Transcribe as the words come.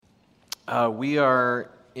We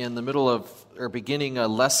are in the middle of, or beginning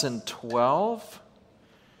lesson 12,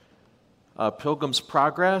 Pilgrim's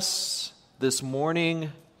Progress. This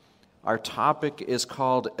morning, our topic is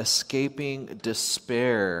called Escaping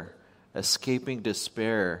Despair. Escaping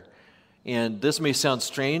Despair. And this may sound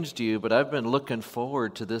strange to you, but I've been looking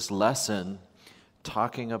forward to this lesson,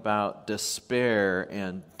 talking about despair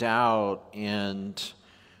and doubt and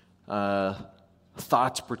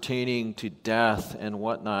thoughts pertaining to death and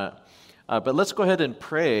whatnot. But let's go ahead and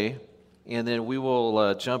pray, and then we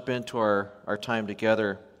will jump into our time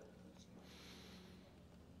together.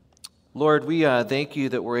 Lord, we thank you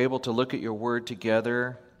that we're able to look at your word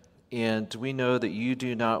together, and we know that you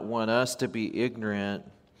do not want us to be ignorant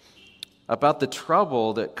about the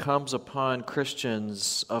trouble that comes upon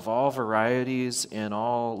Christians of all varieties and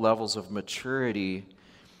all levels of maturity,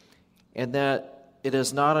 and that it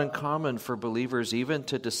is not uncommon for believers even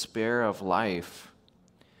to despair of life.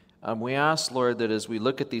 We ask, Lord, that as we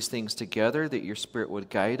look at these things together, that your Spirit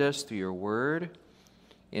would guide us through your word.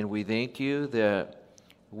 And we thank you that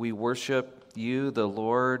we worship you, the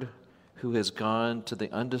Lord, who has gone to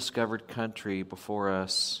the undiscovered country before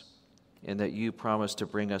us, and that you promise to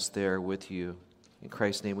bring us there with you. In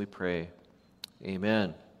Christ's name we pray.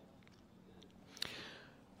 Amen.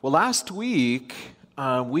 Well, last week,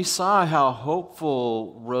 we saw how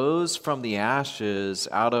hopeful rose from the ashes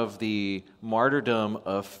out of the martyrdom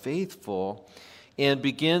of faithful and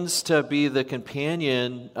begins to be the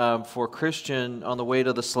companion for Christian on the way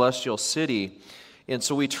to the celestial city. And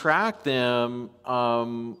so we track them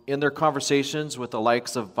in their conversations with the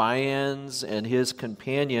likes of Bians and his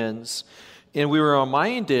companions. And we were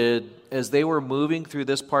reminded as they were moving through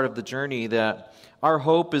this part of the journey that our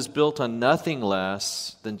hope is built on nothing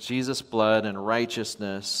less than Jesus' blood and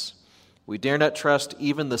righteousness. We dare not trust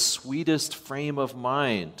even the sweetest frame of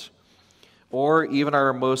mind or even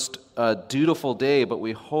our most dutiful day, but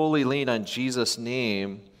we wholly lean on Jesus'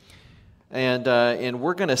 name. And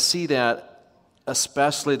we're going to see that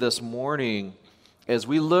especially this morning as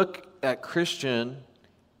we look at Christian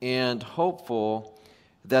and hopeful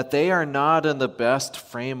that they are not in the best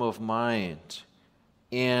frame of mind.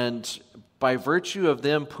 And by virtue of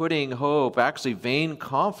them putting hope, actually vain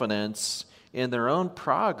confidence in their own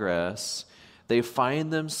progress, they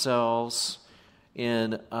find themselves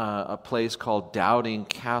in a place called Doubting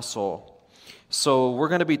Castle. So we're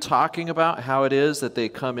going to be talking about how it is that they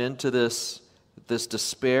come into this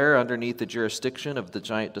despair underneath the jurisdiction of the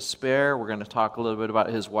giant despair. We're going to talk a little bit about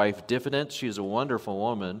his wife, Diffidence. She's a wonderful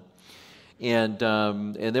woman. And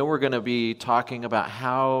then we're going to be talking about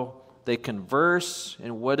how they converse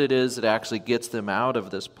and what it is that actually gets them out of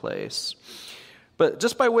this place. But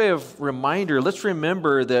just by way of reminder, let's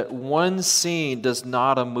remember that one scene does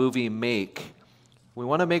not a movie make. We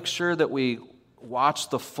want to make sure that we watch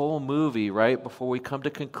the full movie, right, before we come to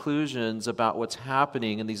conclusions about what's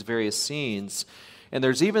happening in these various scenes. And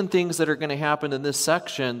there's even things that are going to happen in this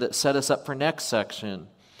section that set us up for next section.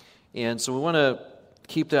 And so we want to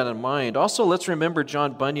keep that in mind. Also, let's remember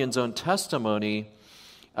John Bunyan's own testimony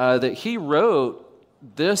that he wrote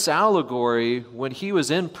this allegory when he was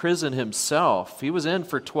in prison himself. He was in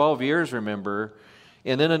for 12 years, remember,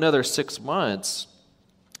 and then another 6 months.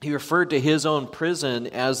 He referred to his own prison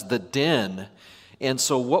as the den. And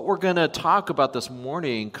so what we're going to talk about this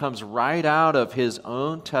morning comes right out of his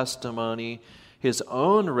own testimony, his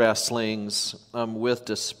own wrestlings with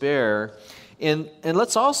despair. And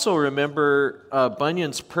let's also remember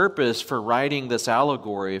Bunyan's purpose for writing this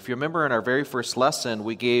allegory. If you remember in our very first lesson,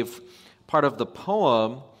 we gave part of the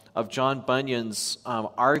poem of John Bunyan's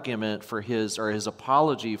argument for his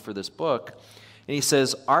apology for this book. And he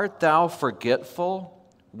says, "Art thou forgetful?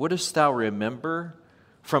 Wouldst thou remember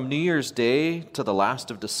from New Year's Day to the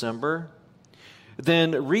last of December?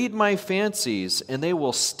 Then read my fancies, and they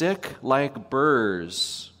will stick like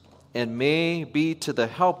burrs, and may be to the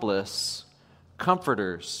helpless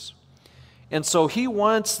comforters." And so he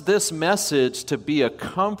wants this message to be a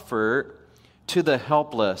comfort to the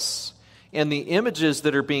helpless. And the images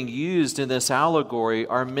that are being used in this allegory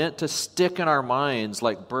are meant to stick in our minds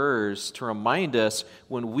like burrs to remind us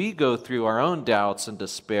when we go through our own doubts and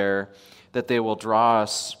despair that they will draw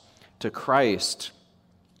us to Christ.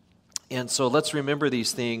 And so let's remember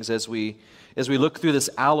these things as we look through this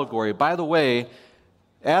allegory. By the way,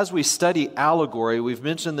 as we study allegory, we've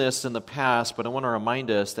mentioned this in the past, but I want to remind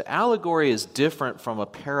us that allegory is different from a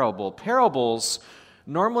parable. Parables,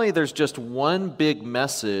 normally there's just one big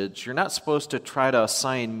message. You're not supposed to try to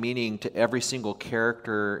assign meaning to every single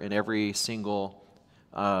character and every single,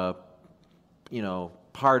 part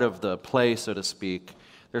of the play, so to speak.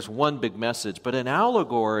 There's one big message. But an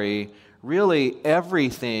allegory really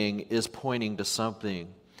everything is pointing to something.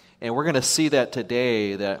 And we're going to see that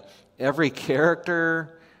today, that every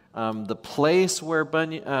character, the place where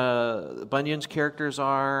Bunyan's characters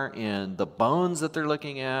are, and the bones that they're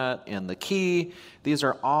looking at, and the key, these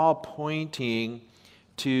are all pointing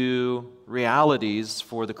to realities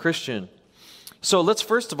for the Christian. So let's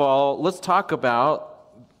talk about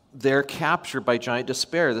their capture by giant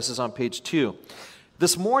despair. This is on page 2.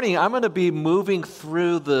 This morning, I'm going to be moving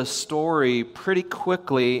through the story pretty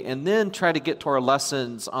quickly and then try to get to our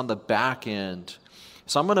lessons on the back end.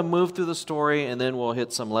 So I'm going to move through the story and then we'll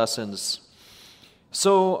hit some lessons.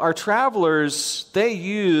 So our travelers, they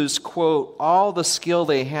use, quote, all the skill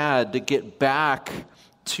they had to get back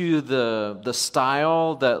to the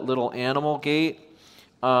stile, that little animal gate,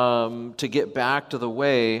 to get back to the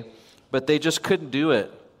way, but they just couldn't do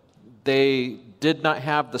it. They did not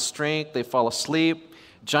have the strength. They fall asleep.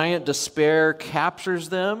 Giant despair captures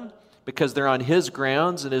them because they're on his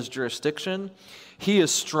grounds and his jurisdiction. He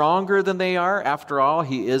is stronger than they are. After all,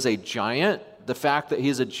 he is a giant. The fact that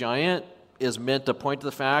he's a giant is meant to point to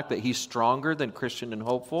the fact that he's stronger than Christian and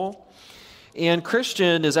hopeful. And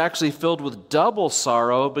Christian is actually filled with double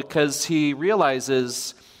sorrow because he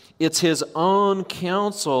realizes it's his own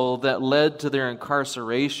counsel that led to their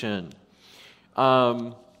incarceration.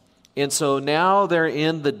 And so now they're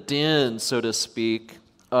in the den, so to speak,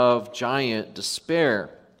 of giant despair.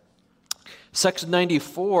 Section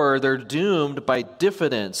 94, they're doomed by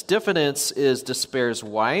diffidence. Diffidence is despair's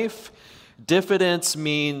wife. Diffidence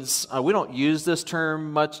means, we don't use this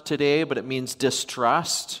term much today, but it means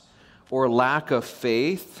distrust or lack of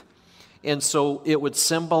faith. And so it would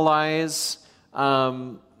symbolize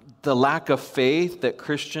the lack of faith that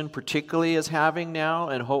Christian particularly is having now,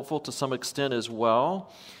 and hopeful to some extent as well.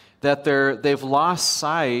 That they've lost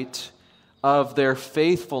sight of their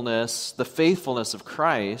faithfulness, the faithfulness of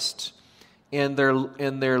Christ, and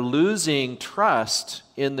they're losing trust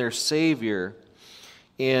in their Savior,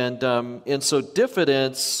 and so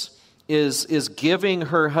diffidence is giving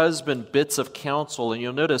her husband bits of counsel, and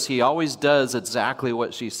you'll notice he always does exactly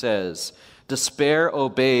what she says. Despair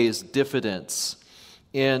obeys diffidence,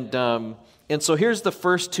 and so here's the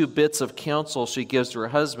first 2 bits of counsel she gives to her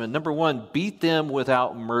husband. Number 1, beat them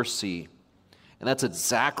without mercy. And that's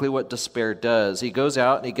exactly what despair does. He goes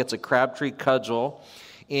out and he gets a crabtree cudgel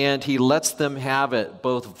and he lets them have it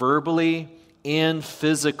both verbally and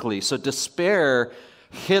physically. So despair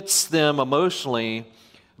hits them emotionally,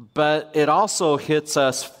 but it also hits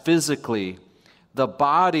us physically. The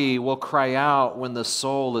body will cry out when the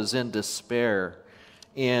soul is in despair.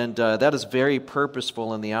 And that is very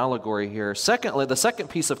purposeful in the allegory here. Secondly, the second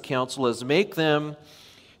piece of counsel is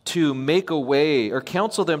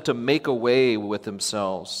counsel them to make a way with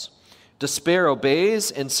themselves. Despair obeys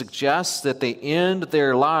and suggests that they end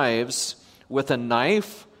their lives with a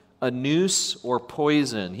knife, a noose, or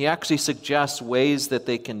poison. He actually suggests ways that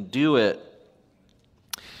they can do it.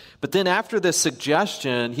 But then after this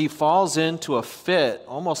suggestion, he falls into a fit,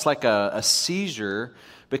 almost like a seizure,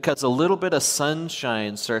 because a little bit of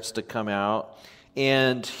sunshine starts to come out,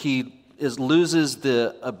 and he loses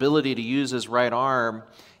the ability to use his right arm,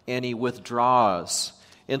 and he withdraws.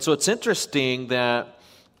 And so it's interesting that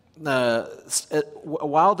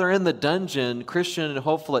while they're in the dungeon, Christian and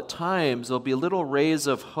hopeful at times, there'll be little rays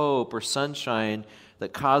of hope or sunshine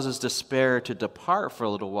that causes despair to depart for a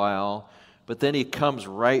little while, but then he comes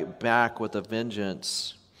right back with a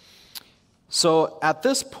vengeance. So at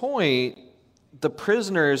this point, the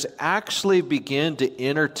prisoners actually begin to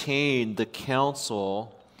entertain the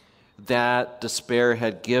counsel that despair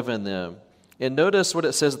had given them. And notice what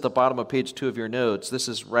it says at the bottom of page 2 of your notes. This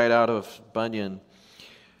is right out of Bunyan.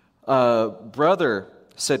 Brother,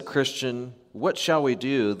 said Christian, what shall we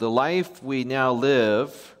do? The life we now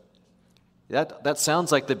live, that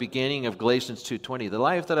sounds like the beginning of Galatians 2:20. The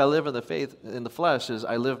life that I live in the flesh is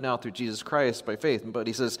I live now through Jesus Christ by faith. But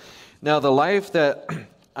he says, now the life that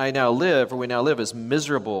we now live is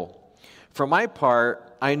miserable. For my part,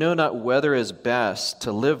 I know not whether it is best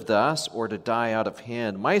to live thus or to die out of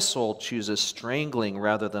hand. My soul chooses strangling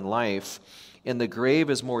rather than life, and the grave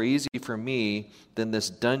is more easy for me than this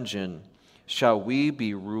dungeon. Shall we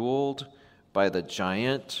be ruled by the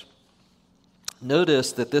giant?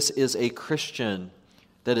 Notice that this is a Christian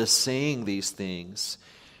that is saying these things.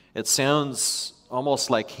 It sounds almost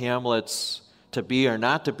like Hamlet's to be or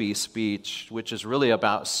not to be speech, which is really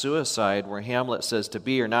about suicide, where Hamlet says to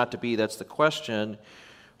be or not to be, that's the question,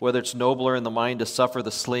 whether it's nobler in the mind to suffer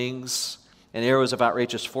the slings and arrows of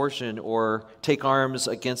outrageous fortune or take arms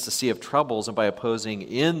against the sea of troubles and by opposing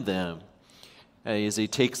in them. as he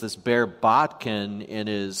takes this bare bodkin and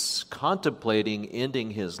is contemplating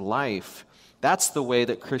ending his life. That's the way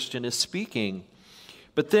that Christian is speaking.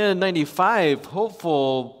 But then 95,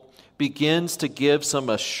 Hopeful begins to give some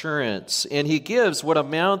assurance, and he gives what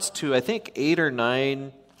amounts to, I think, 8 or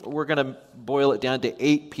 9, we're going to boil it down to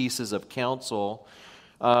 8 pieces of counsel,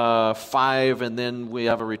 5, and then we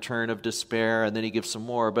have a return of despair, and then he gives some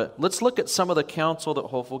more. But let's look at some of the counsel that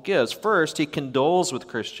Hopeful gives. First, he condoles with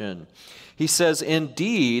Christian. He says,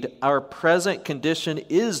 "Indeed, our present condition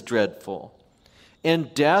is dreadful,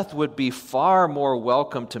 and death would be far more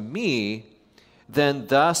welcome to me than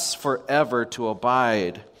thus forever to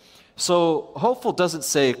abide." So Hopeful doesn't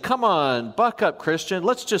say, "Come on, buck up, Christian,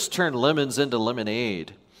 let's just turn lemons into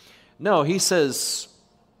lemonade." No, he says,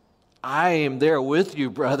 "I am there with you,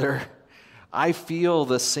 brother. I feel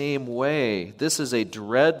the same way. This is a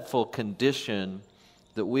dreadful condition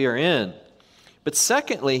that we are in." But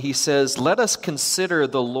secondly, he says, "Let us consider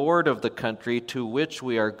the Lord of the country to which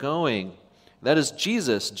we are going." That is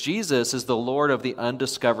Jesus. Jesus is the Lord of the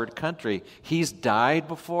undiscovered country. He's died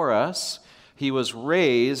before us. He was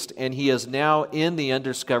raised, and he is now in the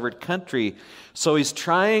undiscovered country. So he's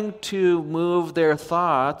trying to move their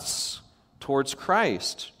thoughts towards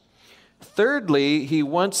Christ. Thirdly, he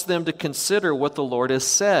wants them to consider what the Lord has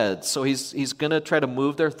said. So he's going to try to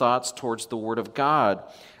move their thoughts towards the Word of God.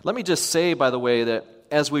 Let me just say, by the way, that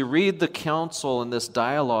as we read the counsel in this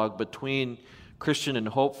dialogue between Christian and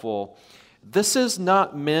Hopeful, this is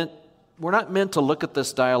not meant, we're not meant to look at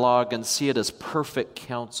this dialogue and see it as perfect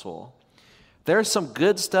counsel. There's some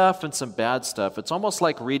good stuff and some bad stuff. It's almost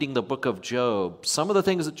like reading the book of Job. Some of the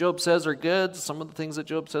things that Job says are good. Some of the things that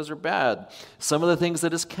Job says are bad. Some of the things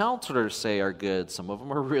that his counselors say are good. Some of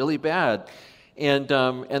them are really bad. And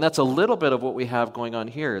that's a little bit of what we have going on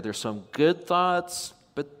here. There's some good thoughts,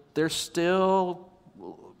 but they're still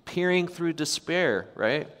peering through despair,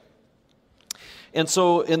 right? And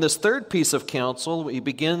so in this third piece of counsel, he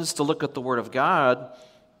begins to look at the Word of God.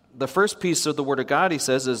 The first piece of the Word of God, he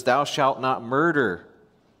says, is "Thou shalt not murder."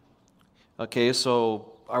 Okay,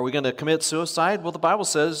 so are we going to commit suicide? Well, the Bible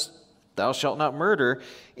says, "Thou shalt not murder."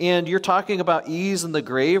 And you're talking about ease in the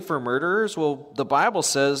grave for murderers? Well, the Bible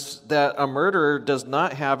says that a murderer does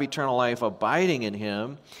not have eternal life abiding in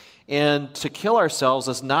him. And to kill ourselves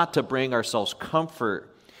is not to bring ourselves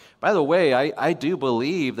comfort. By the way, I do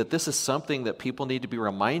believe that this is something that people need to be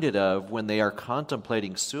reminded of when they are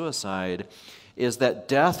contemplating suicide, is that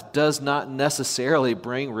death does not necessarily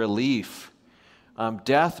bring relief.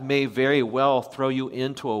 Death may very well throw you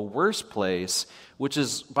into a worse place, which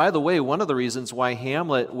is, by the way, one of the reasons why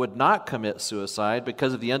Hamlet would not commit suicide,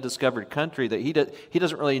 because of the undiscovered country, that he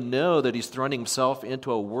doesn't really know that he's throwing himself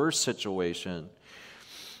into a worse situation.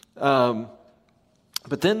 But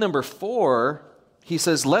then number 4, he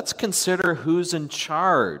says, let's consider who's in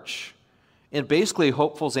charge. And basically,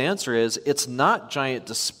 Hopeful's answer is, it's not giant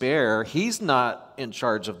despair. He's not in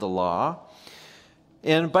charge of the law.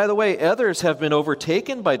 And by the way, others have been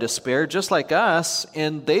overtaken by despair, just like us,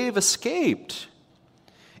 and they've escaped.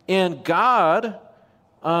 And God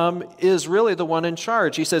is really the one in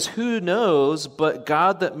charge. He says, who knows, but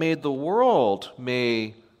God that made the world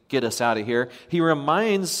may get us out of here. He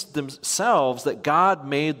reminds themselves that God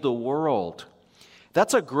made the world.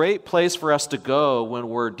 That's a great place for us to go when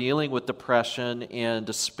we're dealing with depression and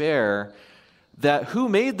despair, that who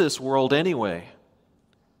made this world anyway?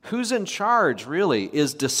 Who's in charge, really?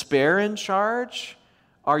 Is despair in charge?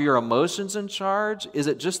 Are your emotions in charge? Is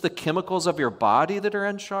it just the chemicals of your body that are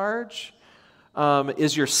in charge?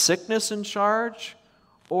 Is your sickness in charge?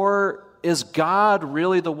 Or is God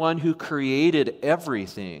really the one who created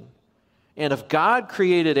everything? And if God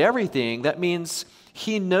created everything, that means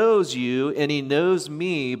He knows you and He knows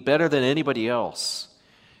me better than anybody else.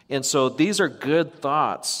 And so these are good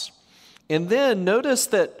thoughts. And then notice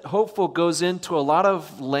that Hopeful goes into a lot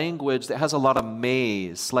of language that has a lot of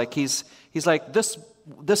mays. Like he's like,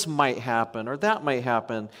 this might happen or that might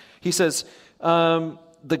happen. He says,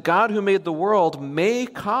 the God who made the world may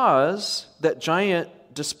cause that giant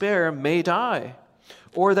despair may die,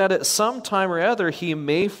 or that at some time or other He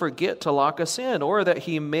may forget to lock us in, or that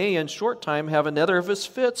He may in short time have another of His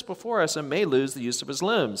fits before us and may lose the use of His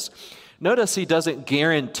limbs. Notice He doesn't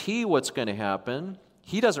guarantee what's going to happen.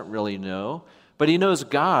 He doesn't really know, but He knows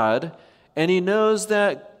God, and He knows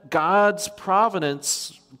that God's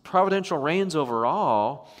providential reigns over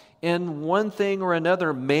all, and one thing or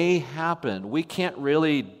another may happen. We can't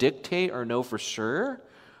really dictate or know for sure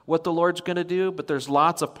what the Lord's going to do, but there's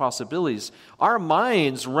lots of possibilities. Our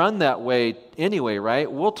minds run that way anyway,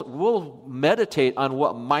 right? We'll meditate on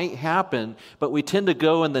what might happen, but we tend to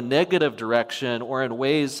go in the negative direction or in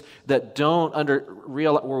ways that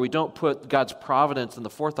where we don't put God's providence in the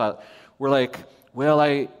forethought. We're like,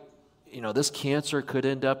 well, this cancer could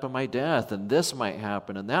end up in my death, and this might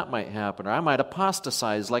happen, and that might happen, or I might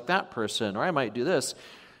apostatize like that person, or I might do this.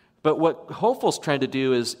 But what Hopeful's trying to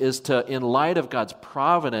do is to, in light of God's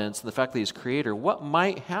providence and the fact that He's creator, what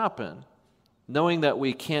might happen, knowing that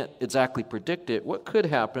we can't exactly predict it, what could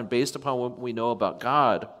happen based upon what we know about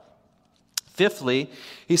God. Fifthly,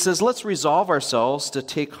 he says, let's resolve ourselves to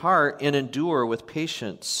take heart and endure with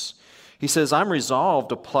patience. He says, I'm resolved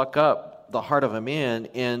to pluck up the heart of a man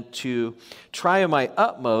and to try my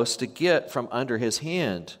utmost to get from under his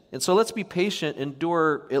hand. And so let's be patient,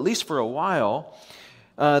 endure at least for a while,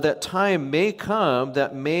 that time may come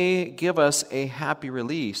that may give us a happy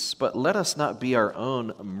release, but let us not be our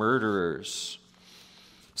own murderers.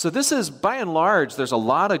 So this is, by and large, there's a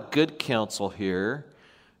lot of good counsel here,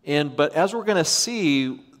 but as we're going to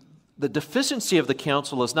see, the deficiency of the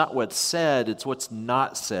counsel is not what's said, it's what's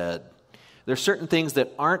not said. There's certain things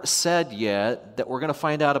that aren't said yet that we're going to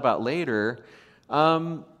find out about later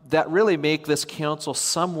that really make this counsel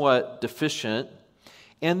somewhat deficient.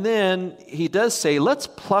 And then he does say, let's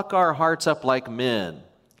pluck our hearts up like men.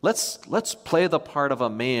 Let's play the part of a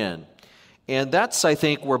man. And that's, I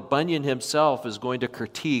think, where Bunyan himself is going to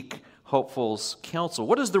critique Hopeful's counsel.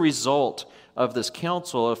 What is the result of this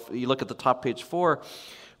counsel? If you look at the top, page 4,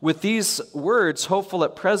 with these words, Hopeful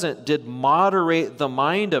at present did moderate the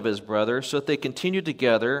mind of his brother so that they continued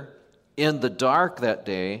together in the dark that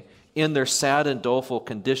day in their sad and doleful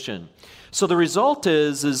condition. So the result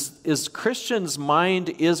is Christian's mind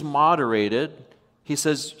is moderated. He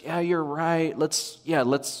says, yeah, you're right.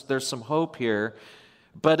 There's some hope here.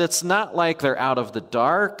 But it's not like they're out of the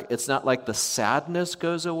dark. It's not like the sadness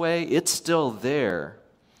goes away. It's still there.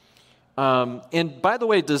 And by the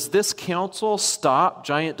way, does this counsel stop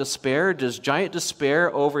giant despair? Does giant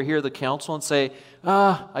despair overhear the counsel and say,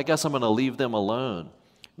 I guess I'm going to leave them alone?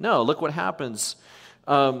 No, look what happens.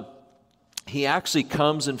 He actually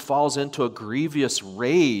comes and falls into a grievous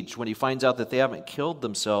rage when he finds out that they haven't killed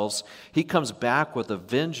themselves. He comes back with a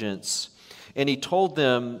vengeance. And he told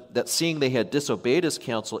them that seeing they had disobeyed his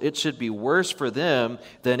counsel, it should be worse for them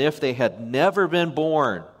than if they had never been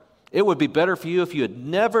born. It would be better for you if you had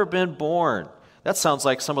never been born. That sounds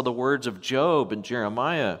like some of the words of Job and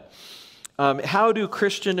Jeremiah. How do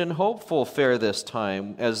Christian and Hopeful fare this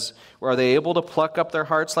time? Are they able to pluck up their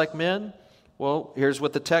hearts like men? Well, here's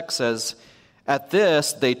what the text says. At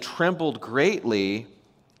this, they trembled greatly,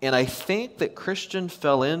 and I think that Christian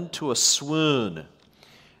fell into a swoon.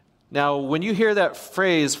 Now, when you hear that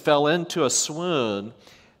phrase, fell into a swoon,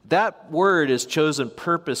 that word is chosen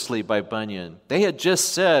purposely by Bunyan. They had just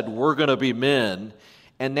said, we're going to be men,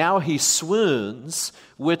 and now he swoons,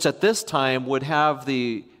 which at this time would have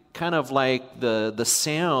the kind of like the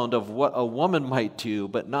sound of what a woman might do,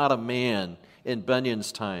 but not a man in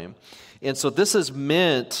Bunyan's time. And so this is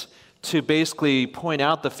meant to basically point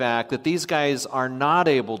out the fact that these guys are not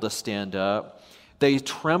able to stand up. They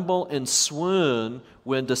tremble and swoon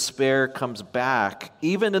when despair comes back,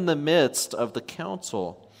 even in the midst of the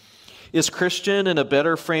counsel. Is Christian in a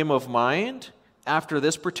better frame of mind after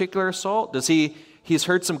this particular assault? He's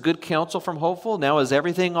heard some good counsel from Hopeful. Now is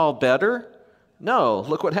everything all better? No,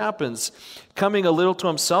 look what happens. Coming a little to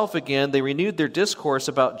himself again, they renewed their discourse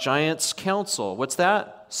about giants' counsel. What's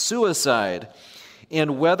that? Suicide.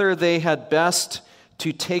 And whether they had best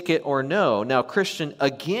to take it or no. Now, Christian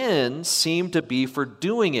again seemed to be for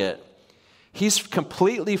doing it. He's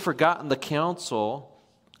completely forgotten the counsel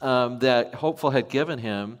that Hopeful had given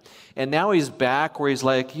him. And now he's back where he's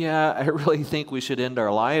like, yeah, I really think we should end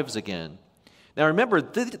our lives again. Now, remember,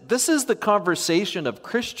 this is the conversation of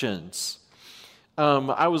Christians.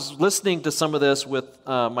 I was listening to some of this with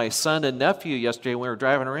my son and nephew yesterday when we were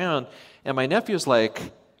driving around, and my nephew's like,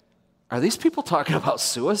 are these people talking about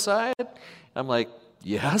suicide? I'm like,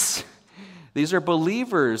 yes. These are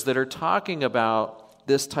believers that are talking about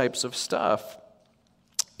this types of stuff.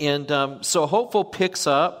 And so Hopeful picks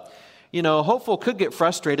up. Hopeful could get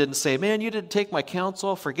frustrated and say, man, you didn't take my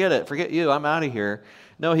counsel. Forget it. Forget you. I'm out of here.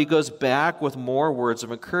 No, he goes back with more words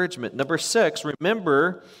of encouragement. Number 6,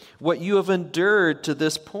 remember what you have endured to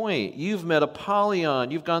this point. You've met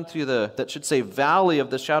Apollyon. You've gone through valley of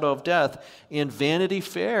the shadow of death in Vanity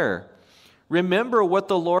Fair. Remember what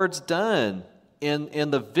the Lord's done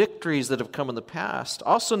and the victories that have come in the past.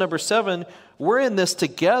 Also, number 7, we're in this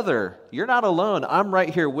together. You're not alone. I'm right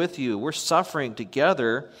here with you. We're suffering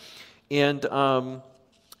together. And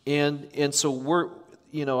And so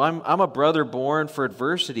I'm a brother born for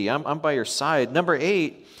adversity. I'm by your side. Number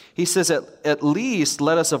 8, he says, at least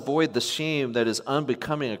let us avoid the shame that is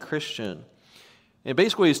unbecoming a Christian. And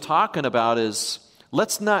basically what he's talking about is,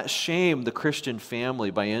 let's not shame the Christian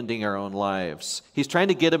family by ending our own lives. He's trying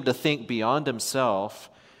to get him to think beyond himself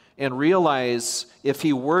and realize if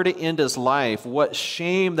he were to end his life, what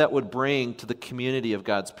shame that would bring to the community of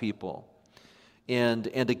God's people. And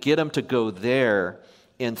to get him to go there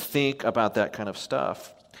and think about that kind of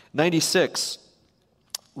stuff. 96,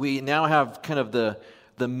 we now have kind of the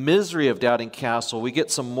misery of Doubting Castle. We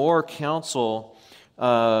get some more counsel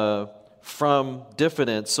from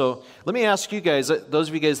diffidence. So let me ask you guys, those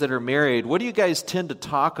of you guys that are married, what do you guys tend to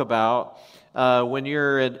talk about when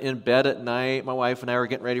you're in bed at night? My wife and I were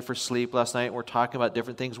getting ready for sleep last night, and we're talking about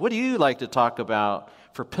different things. What do you like to talk about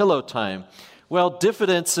for pillow time? Well,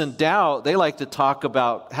 diffidence and doubt, they like to talk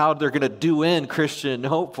about how they're going to do in Christian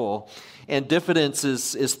hopeful. And diffidence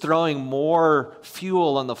is throwing more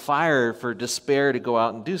fuel on the fire for despair to go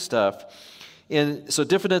out and do stuff. And so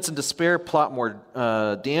diffidence and despair plot more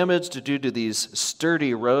damage due to these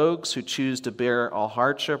sturdy rogues who choose to bear all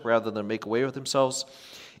hardship rather than make away with themselves.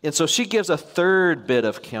 And so she gives a third bit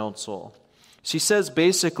of counsel. She says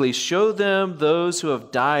basically, show them those who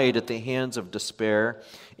have died at the hands of despair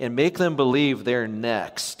and make them believe they're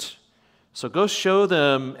next. So go show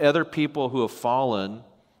them other people who have fallen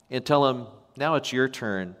and tell them, now it's your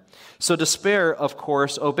turn. So despair, of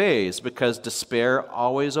course, obeys, because despair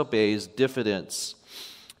always obeys diffidence.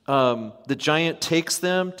 The giant takes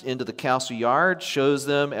them into the castle yard, shows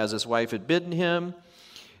them as his wife had bidden him.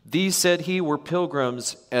 These, said he, were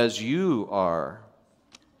pilgrims as you are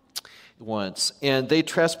once, and they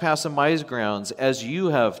trespass on my grounds as you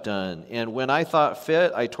have done. And when I thought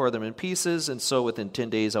fit, I tore them in pieces, and so within 10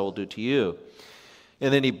 days I will do to you.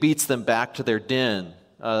 And then he beats them back to their den.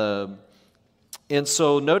 And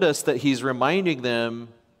so notice that he's reminding them,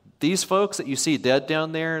 these folks that you see dead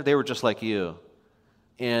down there, they were just like you.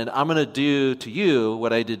 And I'm going to do to you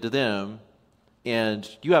what I did to them, and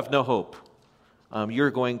you have no hope.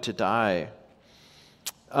 You're going to die.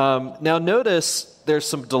 Now notice there's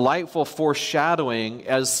some delightful foreshadowing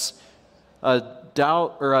as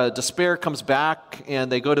doubt or despair comes back,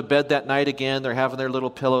 and they go to bed that night again. They're having their little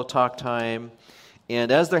pillow talk time.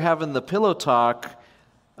 And as they're having the pillow talk,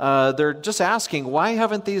 they're just asking, why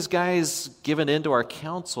haven't these guys given in to our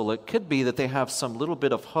counsel? It could be that they have some little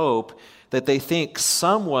bit of hope that they think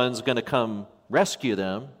someone's going to come rescue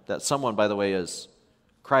them. That someone, by the way, is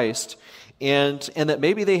Christ. And that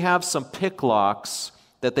maybe they have some pick locks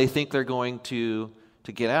that they think they're going to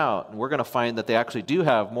get out. And we're going to find that they actually do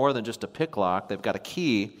have more than just a pick lock. They've got a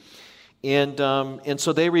key. And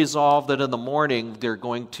so they resolve that in the morning they're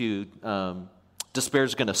going to,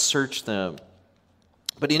 despair's going to search them.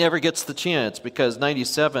 But he never gets the chance, because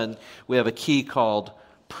 97, we have a key called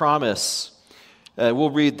promise.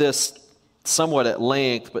 We'll read this somewhat at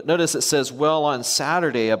length, but notice it says, well, on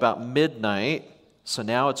Saturday about midnight, so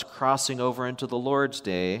now it's crossing over into the Lord's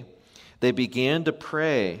Day, they began to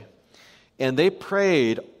pray, and they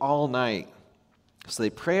prayed all night. So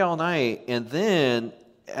they pray all night, and then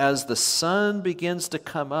as the sun begins to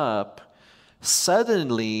come up,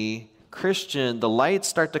 suddenly, Christian, the lights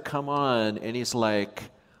start to come on, and he's like,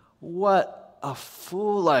 what a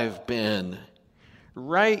fool I've been.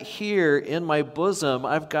 Right here in my bosom,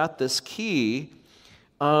 I've got this key,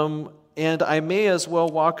 and I may as well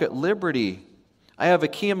walk at liberty. I have a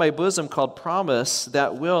key in my bosom called promise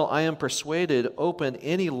that will, I am persuaded, open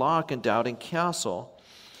any lock in Doubting Castle.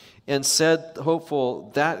 And said,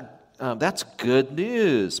 hopeful, that's good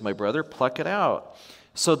news, my brother, pluck it out.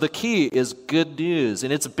 So the key is good news,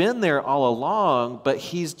 and it's been there all along, but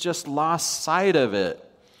he's just lost sight of it.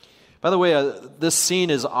 By the way, this scene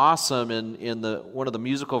is awesome in one of the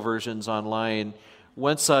musical versions online.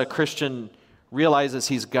 Once a Christian realizes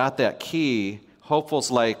he's got that key, hopeful's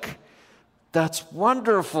like, that's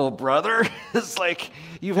wonderful, brother. It's like,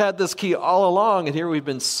 you've had this key all along, and here we've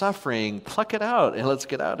been suffering. Pluck it out, and let's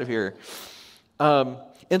get out of here. And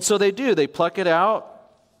so they do. They pluck it out,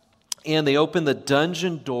 and they open the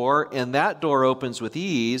dungeon door, and that door opens with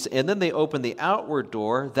ease. And then they open the outward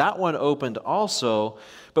door. That one opened also.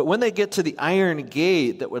 But when they get to the iron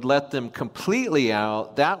gate that would let them completely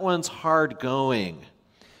out, that one's hard going.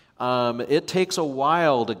 It takes a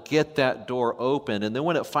while to get that door open. And then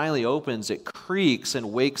when it finally opens, it creaks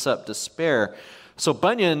and wakes up despair. So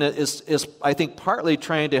Bunyan is, I think, partly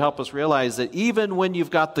trying to help us realize that even when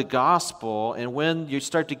you've got the gospel and when you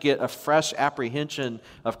start to get a fresh apprehension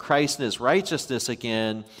of Christ and his righteousness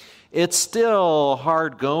again, it's still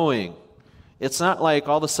hard going. It's not like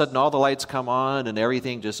all of a sudden all the lights come on and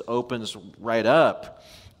everything just opens right up.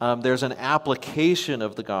 There's an application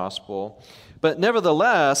of the gospel. But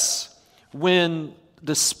nevertheless, when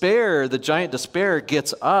the giant despair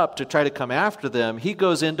gets up to try to come after them, he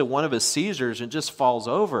goes into one of his seizures and just falls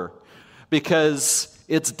over because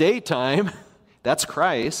it's daytime. That's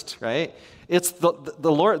Christ, right? It's the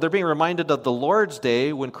Lord. They're being reminded of the Lord's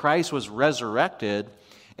day when Christ was resurrected,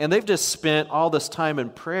 and they've just spent all this time in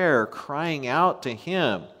prayer crying out to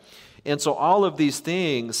him. And so all of these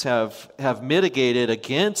things have mitigated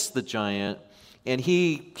against the giant, and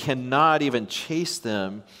he cannot even chase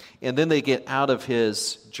them, and then they get out of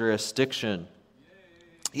his jurisdiction.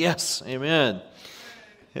 Yes, amen.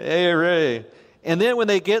 Hey, Ray. And then when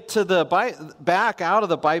they get to back out of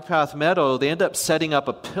the bypath meadow, they end up setting up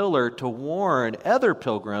a pillar to warn other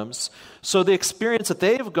pilgrims. So the experience that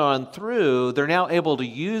they've gone through, they're now able to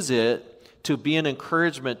use it to be an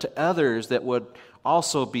encouragement to others that would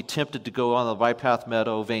also be tempted to go on the bypath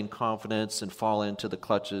meadow, vain confidence, and fall into the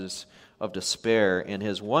clutches of despair and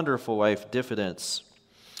his wonderful wife, diffidence.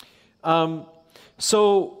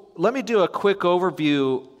 So let me do a quick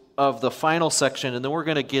overview of the final section, and then we're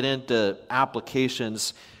going to get into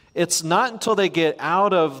applications. It's not until they get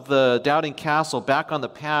out of the Doubting Castle, back on the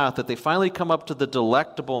path, that they finally come up to the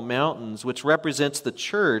Delectable Mountains, which represents the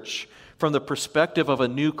church from the perspective of a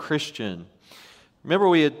new Christian. Remember,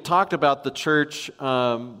 we had talked about the church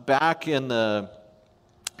back in the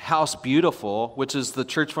House Beautiful, which is the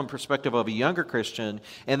church from the perspective of a younger Christian,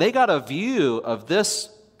 and they got a view of this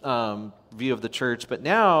view of the church, but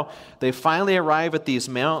now they finally arrive at these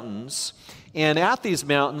mountains, and at these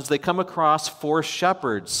mountains they come across 4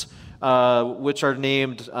 shepherds, which are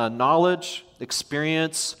named knowledge,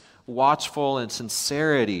 experience, watchful, and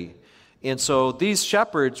sincerity. And so these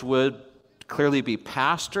shepherds would clearly be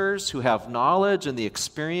pastors who have knowledge and the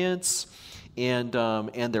experience, and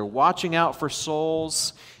they're watching out for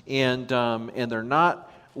souls, and they're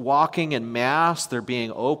not walking in mass, they're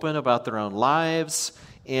being open about their own lives,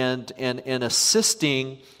 and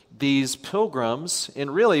assisting these pilgrims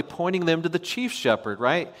and really pointing them to the chief shepherd,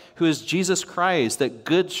 right? Who is Jesus Christ, that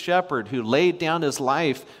good shepherd who laid down his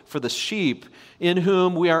life for the sheep, in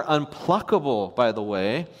whom we are unpluckable, by the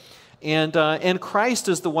way. And Christ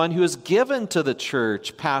is the one who is given to the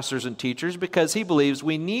church pastors and teachers because he believes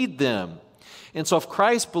we need them. And so if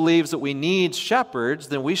Christ believes that we need shepherds,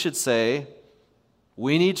 then we should say,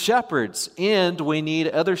 we need shepherds and we need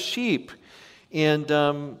other sheep. And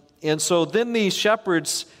so then these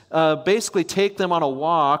shepherds basically take them on a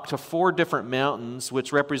walk to 4 different mountains,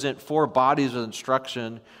 which represent 4 bodies of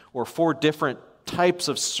instruction or 4 different types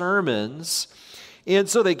of sermons. And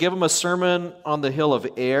so they give them a sermon on the hill of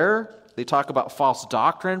air. They talk about false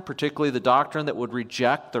doctrine, particularly the doctrine that would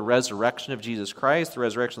reject the resurrection of Jesus Christ, the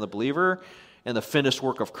resurrection of the believer, and the finished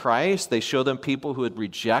work of Christ. They show them people who had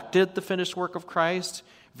rejected the finished work of Christ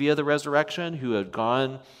via the resurrection, who had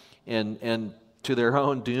gone and to their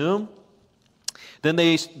own doom. Then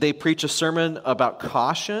they preach a sermon about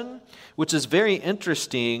caution, which is very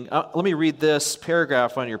interesting. Let me read this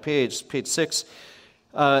paragraph on your page 6.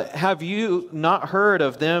 Have you not heard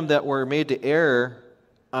of them that were made to err,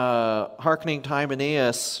 hearkening to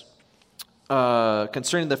Hymenaeus,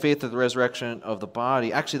 concerning the faith of the resurrection of the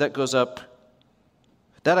body? Actually,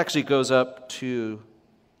 that actually goes up to...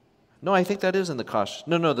 No, I think that is in the caution.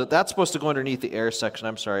 No, that's supposed to go underneath the air section.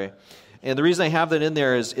 I'm sorry. And the reason I have that in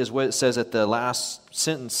there is what it says at the last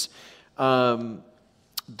sentence.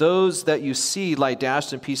 Those that you see lie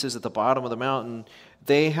dashed in pieces at the bottom of the mountain,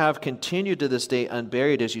 they have continued to this day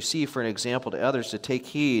unburied, as you see, for an example to others, to take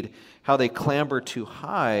heed how they clamber too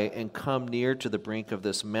high and come near to the brink of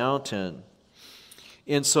this mountain.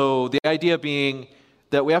 And so the idea being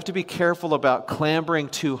that we have to be careful about clambering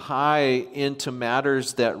too high into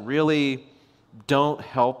matters that really don't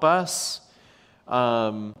help us,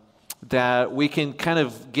 that we can kind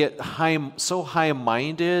of get so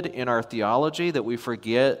high-minded in our theology that we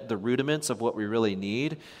forget the rudiments of what we really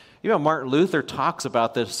need. You know, Martin Luther talks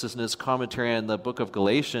about this in his commentary on the book of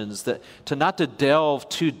Galatians, that not to delve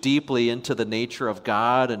too deeply into the nature of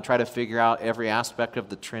God and try to figure out every aspect of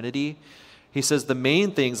the Trinity. He says the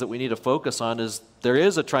main things that we need to focus on is there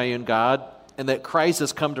is a triune God, and that Christ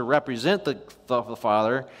has come to represent the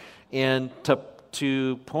Father and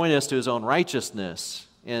to point us to his own righteousness.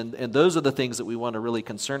 And those are the things that we want to really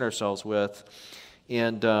concern ourselves with.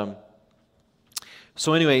 And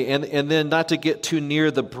so anyway, and then not to get too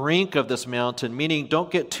near the brink of this mountain, meaning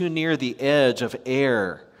don't get too near the edge of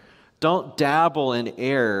air. Don't dabble in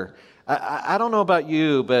air. I don't know about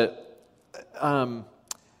you, but I'm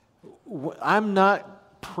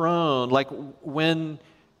not prone, like when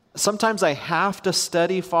Sometimes I have to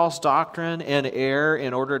study false doctrine and error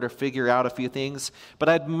in order to figure out a few things, but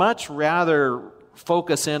I'd much rather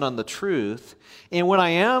focus in on the truth. And when I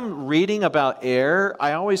am reading about error,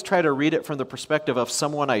 I always try to read it from the perspective of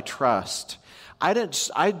someone I trust. I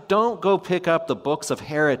don't go pick up the books of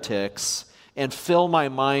heretics and fill my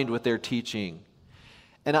mind with their teaching.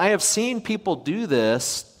 And I have seen people do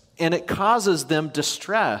this, and it causes them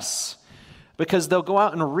distress, because they'll go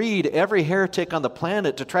out and read every heretic on the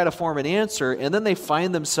planet to try to form an answer, and then they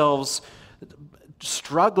find themselves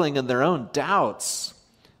struggling in their own doubts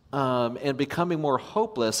and becoming more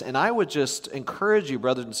hopeless. And I would just encourage you,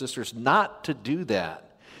 brothers and sisters, not to do that.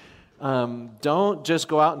 Don't just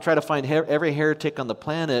go out and try to find every heretic on the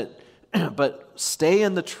planet, but stay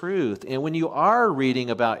in the truth. And when you are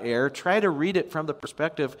reading about error, try to read it from the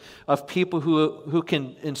perspective of people who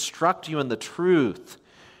can instruct you in the truth.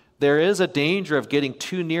 There is a danger of getting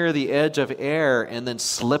too near the edge of error and then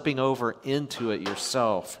slipping over into it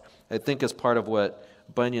yourself. I think is part of what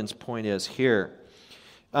Bunyan's point is here.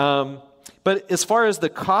 But as far as the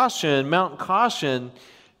caution, mountain caution,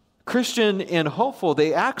 Christian and hopeful,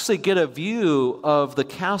 they actually get a view of the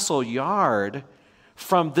castle yard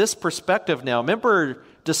from this perspective now. Remember,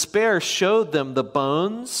 despair showed them the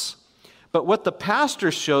bones, but what the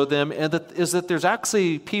pastors showed them is that there's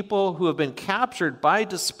actually people who have been captured by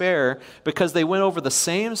despair because they went over the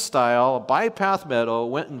same style, bypassed meadow,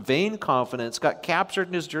 went in vain confidence, got captured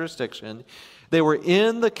in his jurisdiction. They were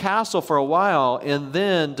in the castle for a while, and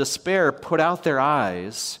then despair put out their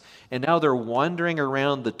eyes, and now they're wandering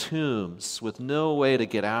around the tombs with no way to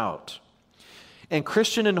get out. And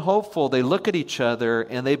Christian and hopeful, they look at each other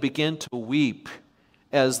and they begin to weep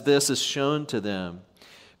as this is shown to them.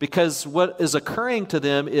 Because what is occurring to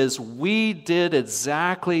them is we did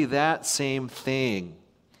exactly that same thing.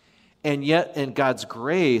 And yet in God's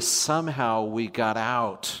grace, somehow we got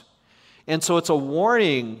out. And so it's a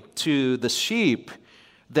warning to the sheep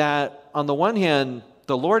that on the one hand,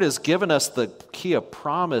 the Lord has given us the key of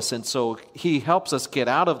promise, and so he helps us get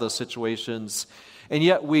out of those situations. And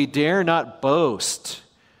yet we dare not boast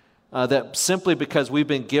that simply because we've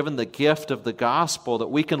been given the gift of the gospel, that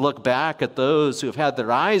we can look back at those who have had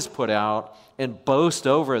their eyes put out and boast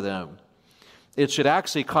over them. It should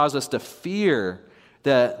actually cause us to fear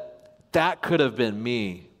that could have been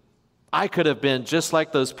me. I could have been just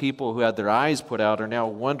like those people who had their eyes put out are now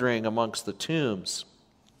wandering amongst the tombs.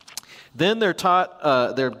 Then they're taught,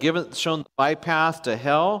 shown the bypath to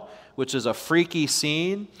hell, which is a freaky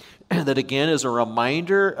scene that again is a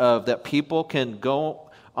reminder of that people can go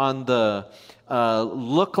on the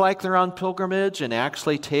look like they're on pilgrimage and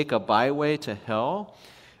actually take a byway to hell.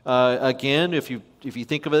 Again, if you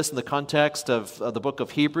think of this in the context of the book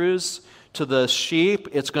of Hebrews, to the sheep,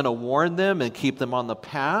 it's going to warn them and keep them on the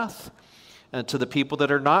path. And to the people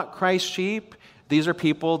that are not Christ's sheep, these are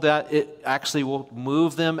people that it actually will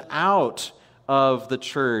move them out of the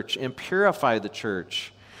church and purify the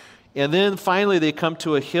church. And then finally they come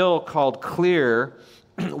to a hill called Clear,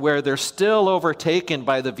 where they're still overtaken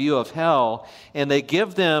by the view of hell, and they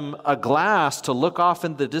give them a glass to look off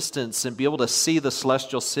in the distance and be able to see the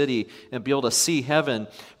celestial city and be able to see heaven.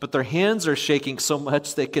 But their hands are shaking so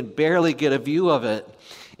much they can barely get a view of it.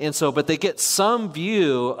 And so, but they get some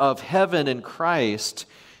view of heaven in Christ,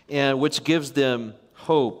 and which gives them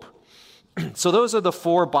hope. So those are the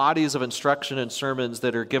four bodies of instruction and sermons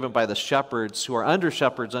that are given by the shepherds who are under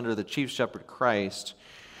shepherds under the chief shepherd Christ,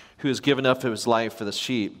 who has given up his life for the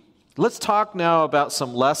sheep. Let's talk now about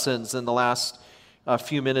some lessons in the last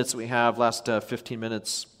few minutes we have, last 15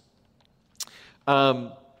 minutes.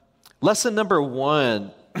 Lesson number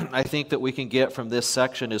one, I think that we can get from this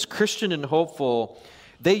section is Christian and hopeful.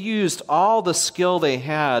 They used all the skill they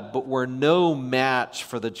had, but were no match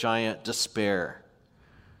for the giant despair.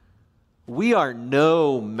 We are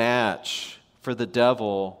no match for the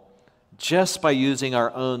devil just by using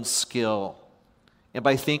our own skill and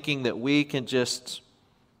by thinking that we can just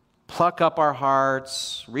pluck up our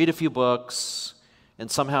hearts, read a few books,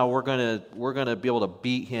 and somehow we're going to be able to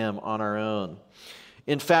beat him on our own.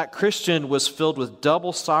 In fact, Christian was filled with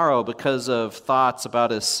double sorrow because of thoughts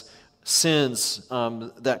about his sins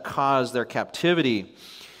that caused their captivity.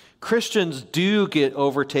 Christians do get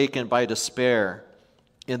overtaken by despair.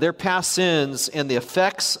 And their past sins and the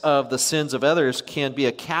effects of the sins of others can be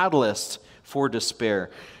a catalyst for despair.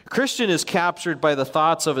 Christian is captured by the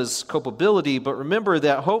thoughts of his culpability, but remember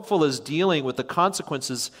that hopeful is dealing with the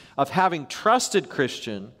consequences of having trusted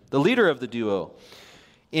Christian, the leader of the duo.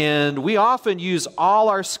 And we often use all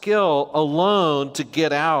our skill alone to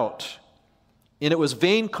get out. And it was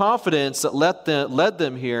vain confidence that led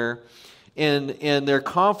them here. and their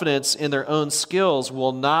confidence in their own skills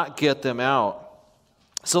will not get them out.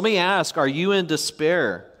 So let me ask, are you in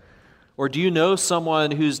despair? Or do you know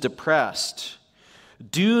someone who's depressed?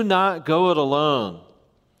 Do not go it alone.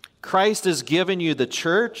 Christ has given you the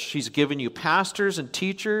church. He's given you pastors and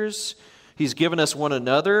teachers. He's given us one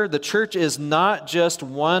another. The church is not just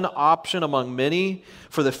one option among many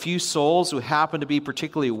for the few souls who happen to be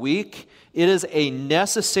particularly weak. It is a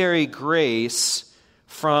necessary grace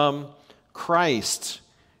from Christ.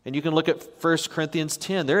 And you can look at 1 Corinthians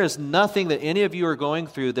 10. There is nothing that any of you are going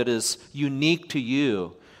through that is unique to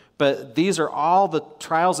you. But these are all the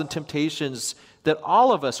trials and temptations that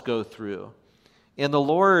all of us go through. And the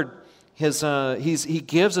Lord, He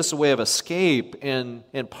gives us a way of escape. And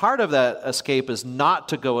part of that escape is not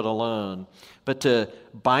to go it alone, but to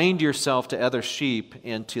bind yourself to other sheep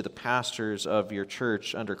and to the pastors of your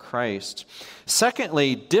church under Christ.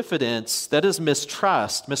 Secondly, diffidence, that is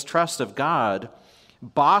mistrust of God,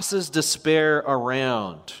 bosses despair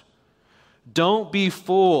around. Don't be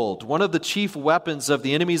fooled. One of the chief weapons of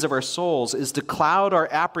the enemies of our souls is to cloud our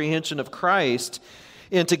apprehension of Christ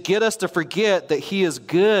and to get us to forget that He is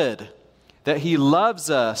good, that He loves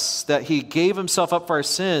us, that He gave Himself up for our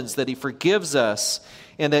sins, that He forgives us,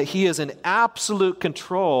 and that He is in absolute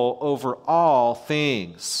control over all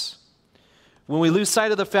things. When we lose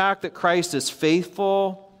sight of the fact that Christ is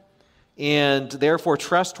faithful and therefore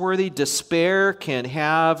trustworthy, despair can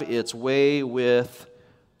have its way with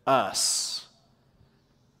us.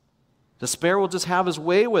 Despair will just have his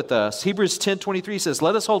way with us. Hebrews 10:23 says,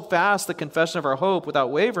 "Let us hold fast the confession of our hope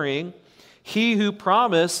without wavering. He who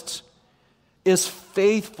promised is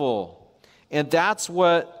faithful." And that's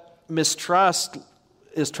what mistrust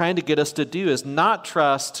is trying to get us to do, is not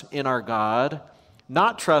trust in our God,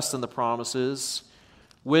 not trust in the promises,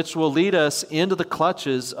 which will lead us into the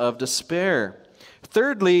clutches of despair.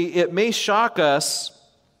 Thirdly, it may shock us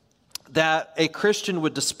that a Christian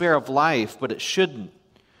would despair of life, but it shouldn't.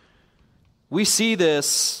 We see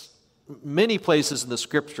this many places in the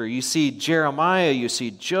Scripture. You see Jeremiah, you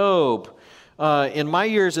see Job. In my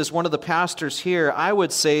years as one of the pastors here, I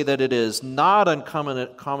would say that it is not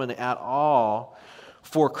uncommon at all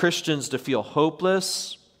for Christians to feel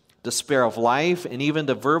hopeless, despair of life, and even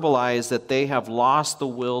to verbalize that they have lost the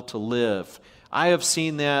will to live. I have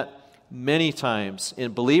seen that many times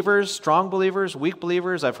in believers, strong believers, weak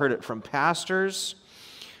believers. I've heard it from pastors.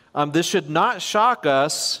 This should not shock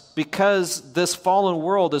us because this fallen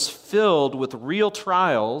world is filled with real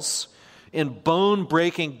trials and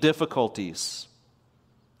bone-breaking difficulties.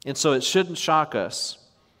 And so it shouldn't shock us.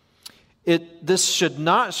 This should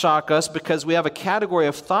not shock us because we have a category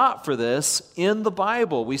of thought for this in the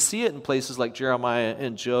Bible. We see it in places like Jeremiah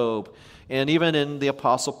and Job and even in the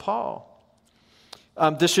Apostle Paul.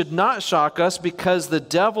 This should not shock us because the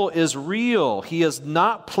devil is real. He is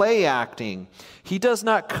not play acting. He does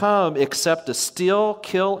not come except to steal,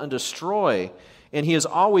 kill, and destroy. And he is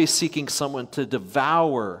always seeking someone to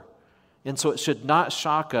devour. And so it should not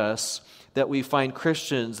shock us that we find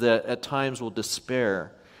Christians that at times will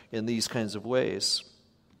despair in these kinds of ways.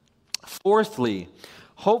 Fourthly,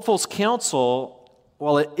 Hopeful's counsel,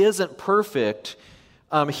 while it isn't perfect,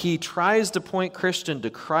 he tries to point Christian to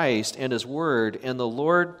Christ and His Word, and the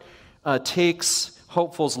Lord takes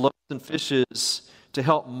Hopeful's loaves and fishes to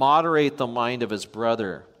help moderate the mind of his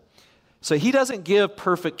brother. So he doesn't give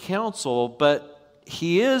perfect counsel, but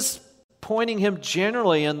he is pointing him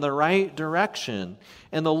generally in the right direction.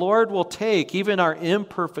 And the Lord will take even our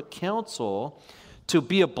imperfect counsel to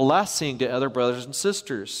be a blessing to other brothers and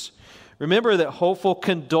sisters. Remember that Hopeful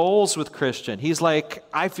condoles with Christian. He's like,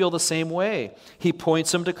 I feel the same way. He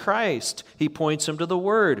points him to Christ. He points him to the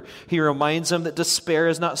Word. He reminds him that despair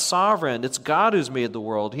is not sovereign. It's God who's made the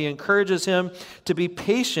world. He encourages him to be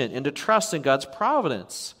patient and to trust in God's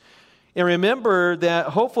providence. And remember that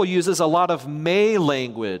Hopeful uses a lot of may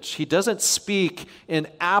language. He doesn't speak in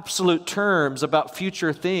absolute terms about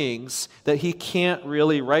future things that he can't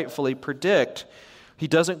really rightfully predict. He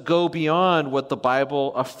doesn't go beyond what the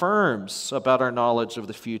Bible affirms about our knowledge of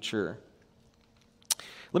the future.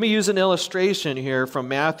 Let me use an illustration here from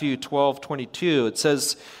Matthew 12:22. It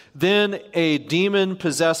says, "Then a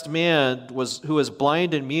demon-possessed man who was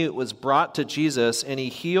blind and mute was brought to Jesus, and he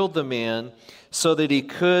healed the man so that he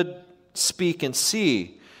could speak and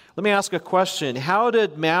see." Let me ask a question. How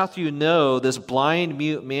did Matthew know this blind,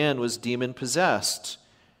 mute man was demon-possessed?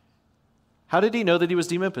 How did he know that he was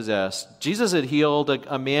demon-possessed? Jesus had healed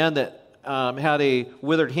a man that had a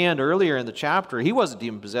withered hand earlier in the chapter. He wasn't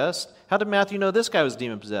demon-possessed. How did Matthew know this guy was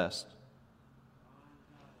demon-possessed?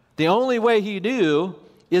 The only way he knew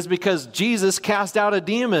is because Jesus cast out a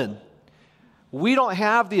demon. We don't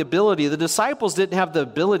have the ability, the disciples didn't have the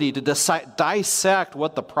ability to dissect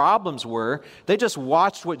what the problems were. They just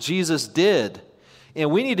watched what Jesus did.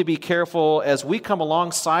 And we need to be careful as we come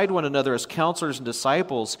alongside one another as counselors and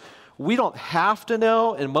disciples. We don't have to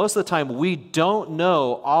know, and most of the time we don't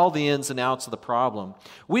know all the ins and outs of the problem.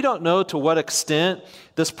 We don't know to what extent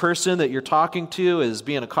this person that you're talking to is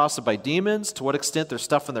being accosted by demons, to what extent there's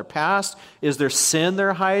stuff in their past. Is there sin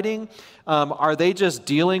they're hiding? Are they just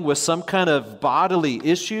dealing with some kind of bodily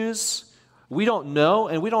issues? We don't know,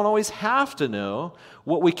 and we don't always have to know.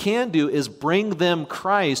 What we can do is bring them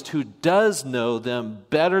Christ, who does know them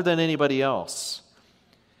better than anybody else.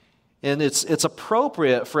 And it's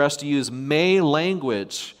appropriate for us to use may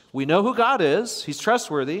language. We know who God is. He's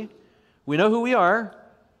trustworthy. We know who we are.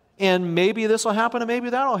 And maybe this will happen and maybe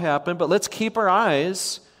that will happen. But let's keep our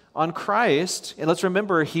eyes on Christ. And let's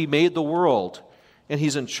remember He made the world and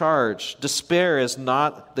He's in charge. Despair is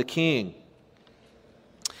not the king.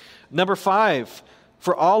 Number 5,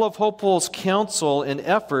 for all of Hopeful's counsel and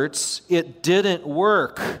efforts, it didn't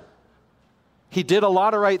work. He did a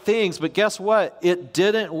lot of right things, but guess what? It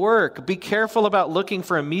didn't work. Be careful about looking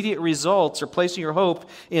for immediate results or placing your hope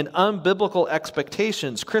in unbiblical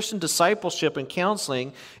expectations. Christian discipleship and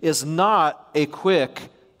counseling is not a quick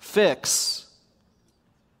fix.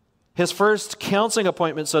 His first counseling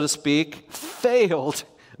appointment, so to speak, failed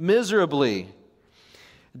miserably.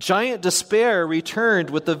 Giant despair returned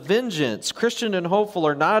with a vengeance. Christian and hopeful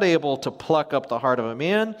are not able to pluck up the heart of a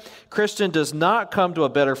man. Christian does not come to a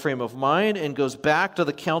better frame of mind and goes back to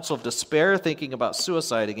the counsel of despair, thinking about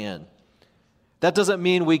suicide again. That doesn't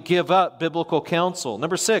mean we give up biblical counsel.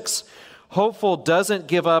 Number 6, hopeful doesn't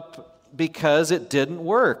give up because it didn't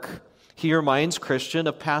work. He reminds Christian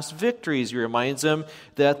of past victories. He reminds him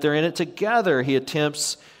that they're in it together. He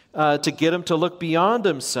attempts to get him to look beyond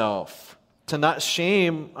himself, to not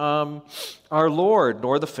shame our Lord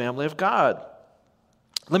nor the family of God.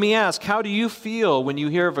 Let me ask, how do you feel when you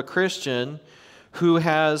hear of a Christian who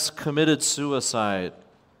has committed suicide?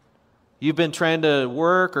 You've been trying to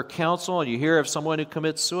work or counsel and you hear of someone who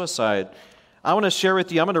commits suicide. I want to share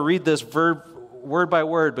with you, I'm going to read this word by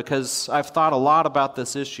word because I've thought a lot about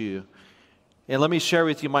this issue. And let me share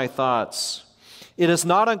with you my thoughts. It is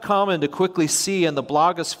not uncommon to quickly see in the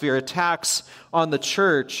blogosphere attacks on the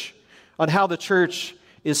church, on how the church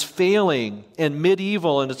is failing and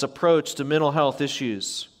medieval in its approach to mental health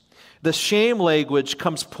issues. The shame language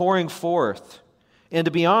comes pouring forth. And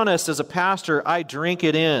to be honest, as a pastor, I drink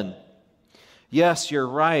it in. Yes, you're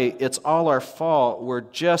right. It's all our fault. We're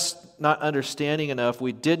just not understanding enough.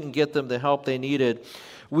 We didn't get them the help they needed.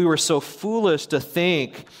 We were so foolish to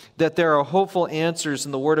think that there are hopeful answers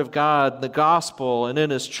in the Word of God, the gospel, and in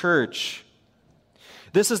His church.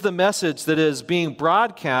 This is the message that is being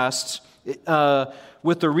broadcast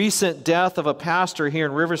with the recent death of a pastor here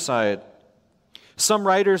in Riverside. Some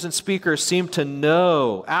writers and speakers seem to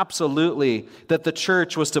know absolutely that the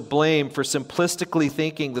church was to blame for simplistically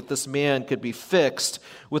thinking that this man could be fixed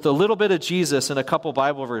with a little bit of Jesus and a couple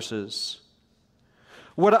Bible verses.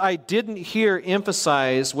 What I didn't hear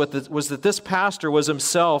emphasized was that this pastor was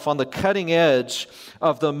himself on the cutting edge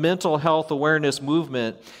of the mental health awareness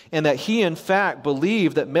movement, and that he, in fact,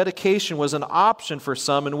 believed that medication was an option for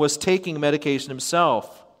some and was taking medication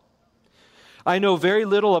himself. I know very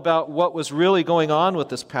little about what was really going on with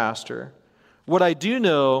this pastor. What I do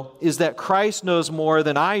know is that Christ knows more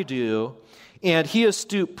than I do, and He has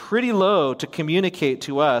stooped pretty low to communicate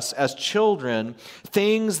to us as children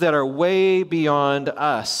things that are way beyond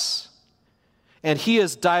us. And He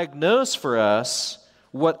has diagnosed for us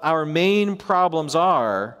what our main problems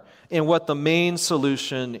are and what the main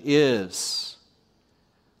solution is.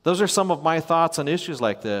 Those are some of my thoughts on issues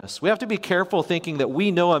like this. We have to be careful thinking that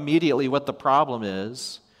we know immediately what the problem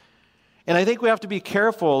is. And I think we have to be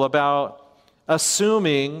careful about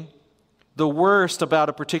assuming the worst about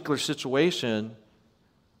a particular situation.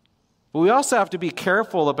 But we also have to be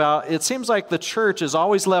careful about, it seems like the church is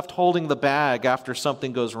always left holding the bag after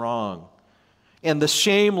something goes wrong. And the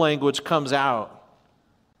shame language comes out.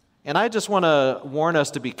 And I just want to warn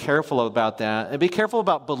us to be careful about that and be careful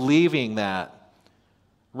about believing that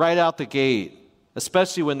right out the gate,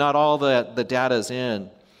 especially when not all the data is in.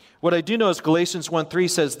 What I do know is Galatians 1:3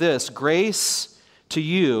 says this, grace to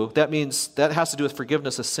you, that means that has to do with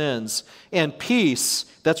forgiveness of sins, and peace,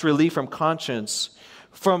 that's relief from conscience,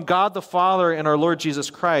 from God the Father and our Lord Jesus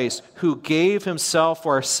Christ, who gave Himself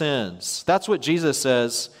for our sins. That's what Jesus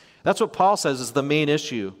says. That's what Paul says is the main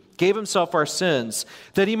issue. Gave Himself our sins,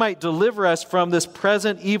 that He might deliver us from this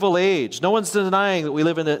present evil age. No one's denying that we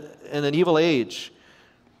live in an evil age.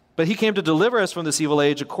 But He came to deliver us from this evil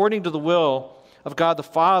age according to the will of God the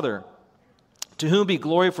Father. to whom be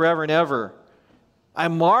glory forever and ever. I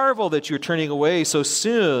marvel that you're turning away so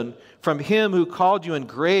soon from him who called you in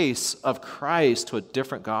grace of Christ to a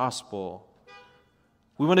different gospel.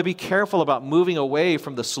 We want to be careful about moving away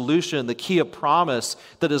from the solution, the key of promise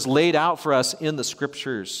that is laid out for us in the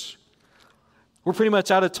Scriptures. We're pretty much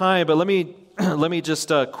out of time, but let me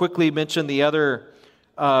just quickly mention the other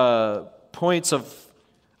points of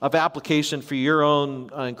application for your own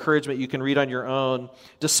encouragement you can read on your own.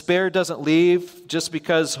 Despair doesn't leave just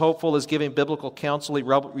because hopeful is giving biblical counsel. He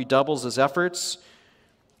redoubles his efforts.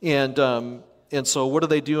 And so what do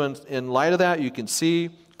they do in light of that? You can see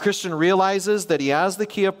Christian realizes that he has the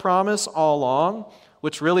key of promise all along,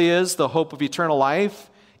 which really is the hope of eternal life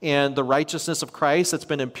and the righteousness of Christ that's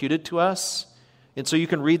been imputed to us. And so you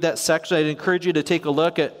can read that section. I'd encourage you to take a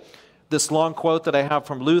look at this long quote that I have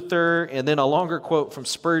from Luther, and then a longer quote from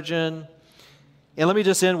Spurgeon. And let me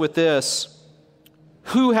just end with this.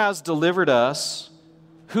 Who has delivered us?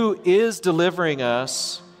 Who is delivering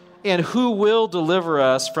us? And who will deliver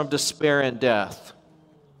us from despair and death?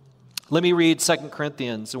 Let me read 2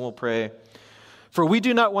 Corinthians, and we'll pray. For we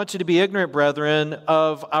do not want you to be ignorant, brethren,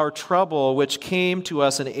 of our trouble which came to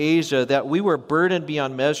us in Asia, that we were burdened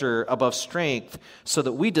beyond measure above strength, so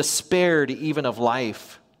that we despaired even of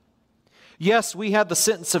life. Yes, we had the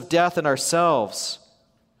sentence of death in ourselves,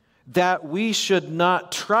 that we should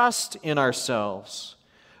not trust in ourselves,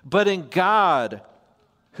 but in God,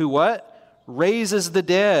 who what? Raises the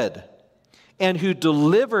dead, and who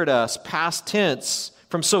delivered us, past tense,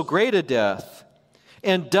 from so great a death,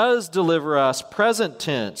 and does deliver us, present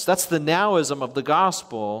tense. That's the nowism of the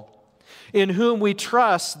gospel, in whom we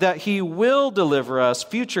trust that he will deliver us,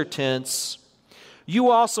 future tense, you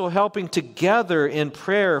also helping together in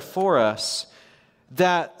prayer for us,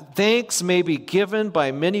 that thanks may be given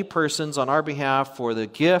by many persons on our behalf for the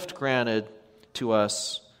gift granted to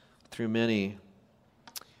us through many.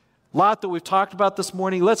 A lot that we've talked about this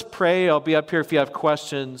morning. Let's pray. I'll be up here if you have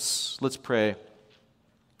questions. Let's pray.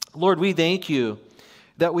 Lord, we thank you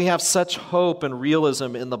that we have such hope and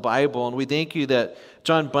realism in the Bible, and we thank you that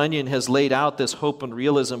John Bunyan has laid out this hope and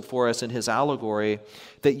realism for us in his allegory,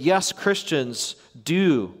 that yes, Christians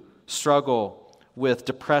do struggle with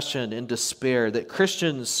depression and despair, that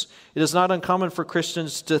Christians, it is not uncommon for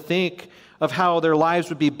Christians to think of how their lives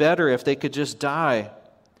would be better if they could just die.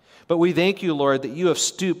 But we thank you, Lord, that you have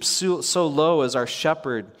stooped so low as our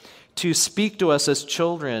shepherd to speak to us as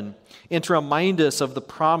children and to remind us of the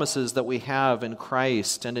promises that we have in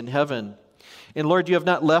Christ and in heaven. And Lord, you have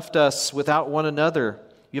not left us without one another.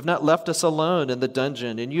 You have not left us alone in the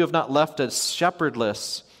dungeon, and you have not left us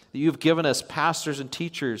shepherdless. That you have given us pastors and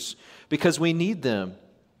teachers because we need them.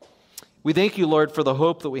 We thank you, Lord, for the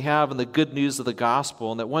hope that we have in the good news of the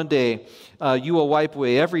gospel, and that one day you will wipe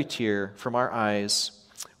away every tear from our eyes.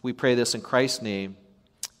 We pray this in Christ's name.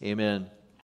 Amen.